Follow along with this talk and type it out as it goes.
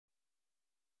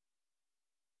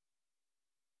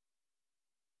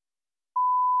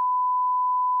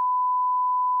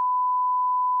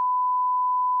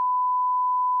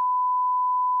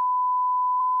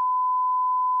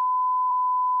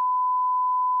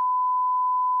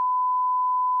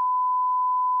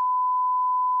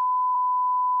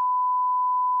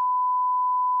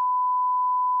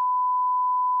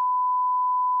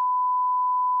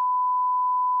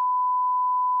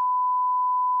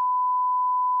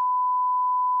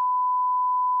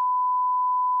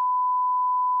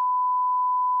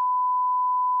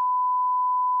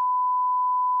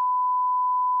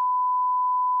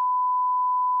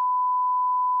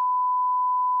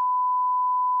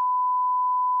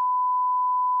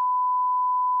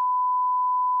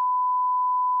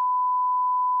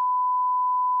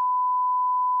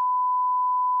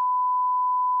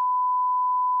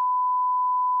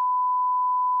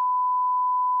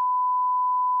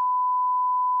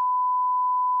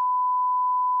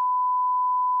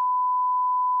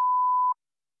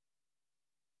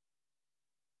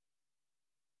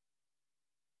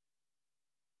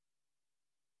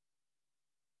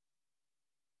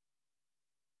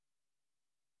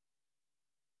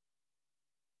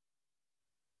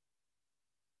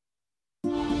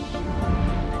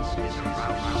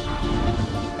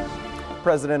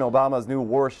President Obama's new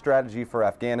war strategy for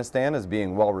Afghanistan is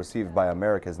being well received by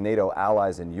America's NATO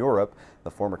allies in Europe. The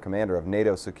former commander of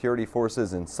NATO security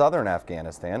forces in southern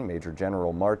Afghanistan, Major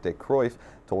General Mark de Cruyff,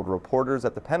 told reporters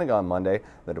at the Pentagon Monday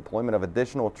the deployment of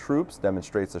additional troops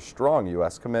demonstrates a strong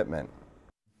U.S. commitment.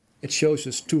 It shows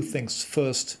us two things.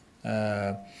 First,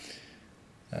 there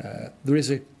is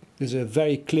a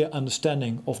very clear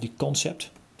understanding of the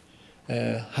concept,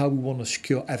 how we want to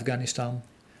secure Afghanistan.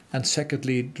 And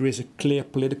secondly, there is a clear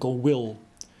political will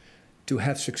to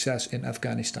have success in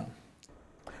Afghanistan.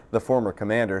 The former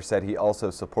commander said he also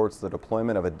supports the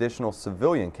deployment of additional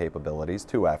civilian capabilities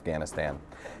to Afghanistan.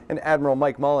 And Admiral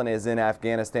Mike Mullen is in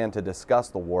Afghanistan to discuss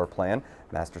the war plan.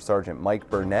 Master Sergeant Mike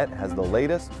Burnett has the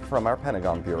latest from our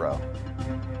Pentagon Bureau.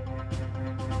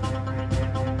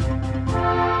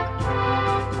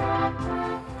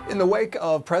 In the wake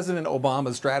of President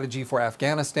Obama's strategy for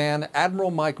Afghanistan,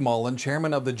 Admiral Mike Mullen,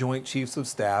 chairman of the Joint Chiefs of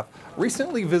Staff,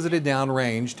 recently visited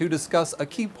downrange to discuss a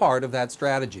key part of that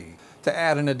strategy, to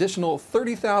add an additional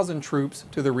 30,000 troops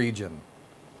to the region.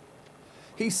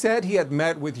 He said he had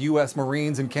met with U.S.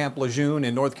 Marines in Camp Lejeune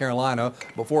in North Carolina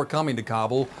before coming to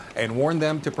Kabul and warned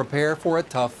them to prepare for a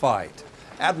tough fight.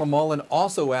 Admiral Mullen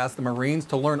also asked the Marines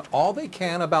to learn all they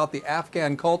can about the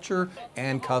Afghan culture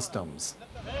and customs.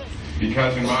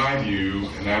 Because in my view,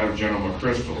 and that of General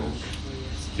McChrystal's,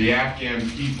 the Afghan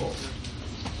people,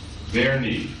 their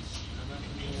needs,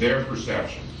 their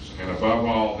perceptions, and above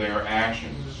all their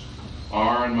actions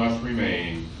are and must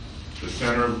remain the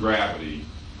center of gravity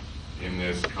in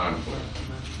this conflict.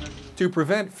 To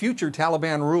prevent future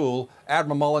Taliban rule,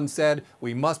 Admiral Mullen said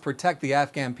we must protect the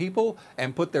Afghan people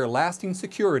and put their lasting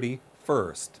security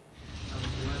first.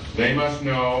 They must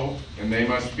know and they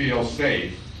must feel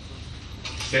safe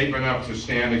enough to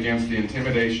stand against the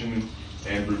intimidation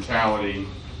and brutality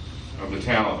of the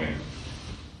Taliban.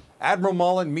 Admiral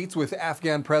Mullen meets with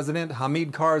Afghan President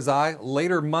Hamid Karzai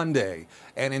later Monday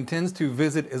and intends to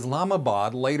visit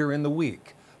Islamabad later in the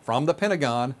week. From the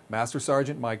Pentagon, Master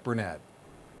Sergeant Mike Burnett.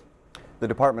 The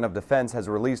Department of Defense has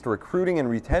released recruiting and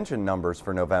retention numbers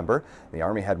for November. The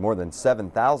Army had more than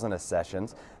 7,000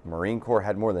 accessions. The Marine Corps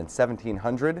had more than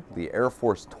 1,700, the Air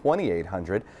Force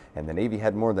 2,800, and the Navy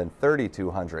had more than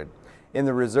 3,200. In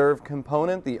the reserve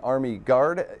component, the Army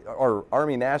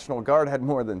National Guard had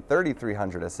more than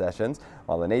 3,300 accessions,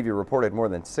 while the Navy reported more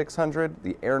than 600,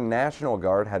 the Air National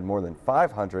Guard had more than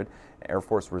 500, and Air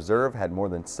Force Reserve had more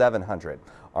than 700.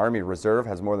 Army Reserve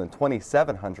has more than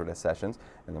 2,700 accessions,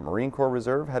 and the Marine Corps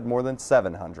Reserve had more than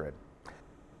 700.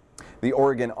 The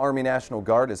Oregon Army National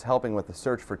Guard is helping with the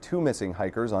search for two missing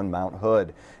hikers on Mount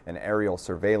Hood. An aerial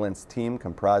surveillance team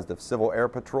comprised of Civil Air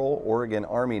Patrol, Oregon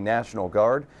Army National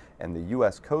Guard, and the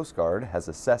U.S. Coast Guard has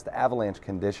assessed avalanche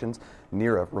conditions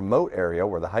near a remote area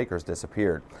where the hikers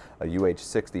disappeared. A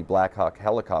UH-60 Black Hawk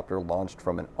helicopter launched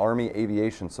from an Army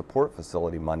Aviation Support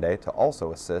Facility Monday to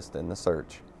also assist in the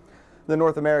search. The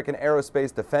North American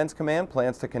Aerospace Defense Command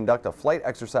plans to conduct a flight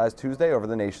exercise Tuesday over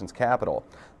the nation's capital.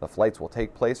 The flights will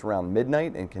take place around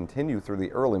midnight and continue through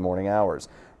the early morning hours.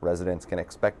 Residents can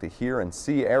expect to hear and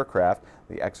see aircraft.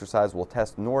 The exercise will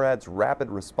test NORAD's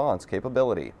rapid response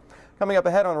capability. Coming up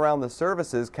ahead on Around the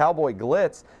Services, Cowboy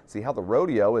Glitz, see how the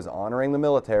rodeo is honoring the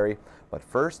military. But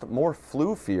first, more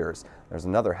flu fears. There's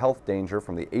another health danger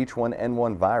from the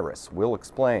H1N1 virus. We'll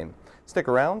explain. Stick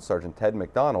around, Sergeant Ted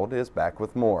McDonald is back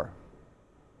with more.